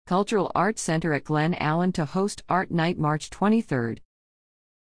Cultural Arts Center at Glen to host Art Night March 23.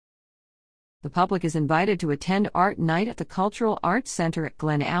 The public is invited to attend Art Night at the Cultural Arts Center at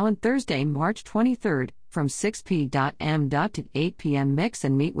Glen Thursday, March 23, from 6 p.m. to 8 p.m. Mix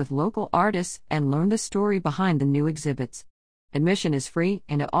and meet with local artists and learn the story behind the new exhibits. Admission is free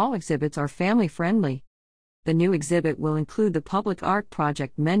and all exhibits are family-friendly. The new exhibit will include the public art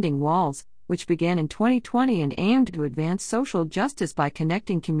project Mending Walls, which began in 2020 and aimed to advance social justice by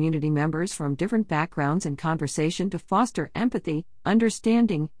connecting community members from different backgrounds in conversation to foster empathy,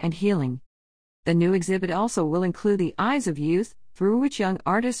 understanding, and healing. The new exhibit also will include the Eyes of Youth, through which young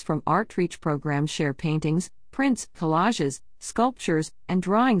artists from Artreach programs share paintings, prints, collages, sculptures, and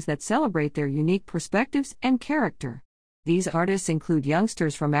drawings that celebrate their unique perspectives and character. These artists include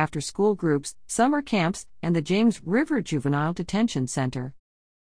youngsters from after-school groups, summer camps, and the James River Juvenile Detention Center.